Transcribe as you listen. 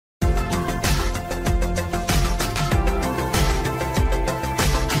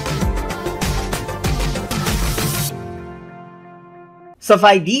So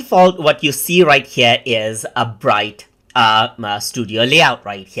by default, what you see right here is a bright studio layout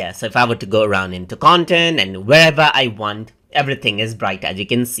right here. So if I were to go around into content and wherever I want, everything is bright, as you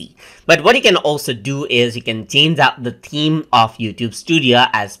can see. But what you can also do is you can change out the theme of YouTube Studio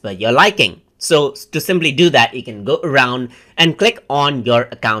as per your liking. So to simply do that, you can go around and click on your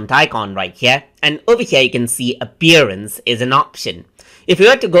account icon right here. And over here, you can see appearance is an option. If you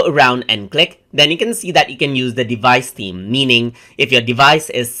were to go around and click, then you can see that you can use the device theme, meaning if your device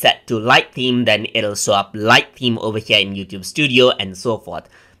is set to light theme, then it'll show up light theme over here in YouTube Studio and so forth.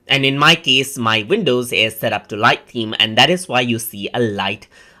 And in my case, my Windows is set up to light theme, and that is why you see a light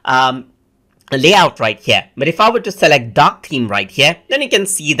layout right here. But if I were to select dark theme right here, then you can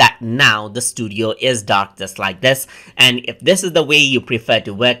see that now the studio is dark just like this. And if this is the way you prefer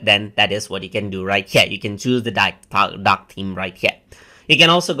to work, then that is what you can do right here. You can choose the dark theme right here. You can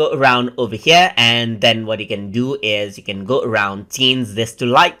also go around over here, and then what you can do is you can go around, change this to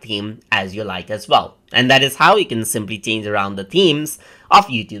light theme as you like as well. And that is how you can simply change around the themes of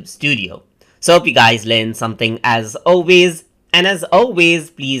YouTube Studio. So hope you guys learned something as always. And as always,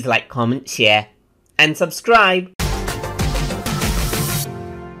 please like, comment, share, and subscribe.